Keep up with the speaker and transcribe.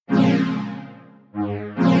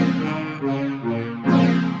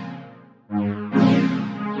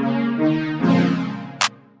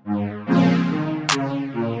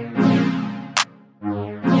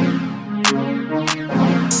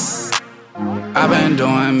I've been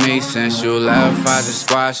doing me since you left, I just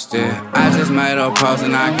squashed it. I just made a post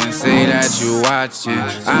and I can see that you watching.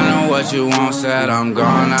 I know what you want, said I'm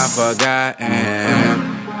gone, I forgotten.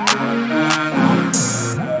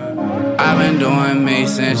 I've been doing me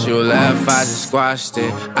since you left, I just squashed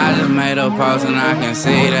it. I just made a post and I can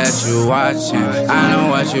see that you watching. I know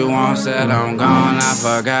what you want, said I'm gone, I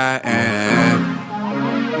forgotten.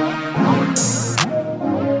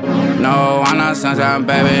 No, I'm not sunshine,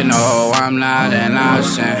 baby, no, I'm not an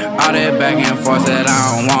option. All that back and forth that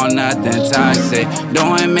I don't want nothing toxic.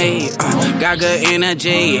 Doing me, got good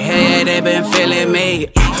energy, hey, they been feeling me.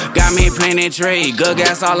 Got me plenty tree, good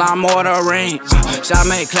gas, all I'm ordering. Shot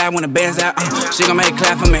make clap when the band's out, she gon' make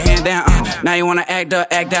clap from my hand down. Now you wanna act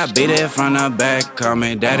up, beat it from the back. Call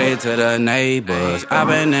me daddy to the neighbors. I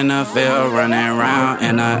been in the field running around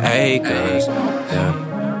in the acres, yeah.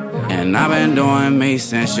 And I've been doing me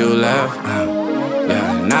since you left,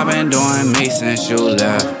 yeah. And I've been doing me since you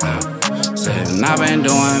left, said, and I've been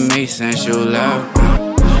doing me since you left,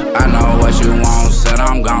 I know what you want, said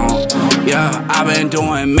I'm gone. Yeah, I've been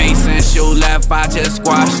doing me since you left, I just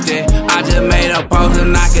squashed it. I just made a post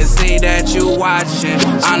and I can see that you watching.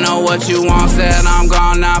 I know what you want, said I'm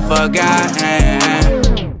gone, I forgotten.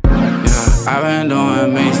 I've been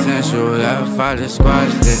doing me since you left, I just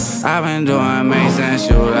squashed it. I've been doing me since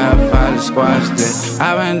you left, I just squashed it.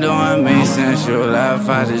 I've been doing me since you left,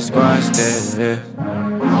 I just squashed it, yeah.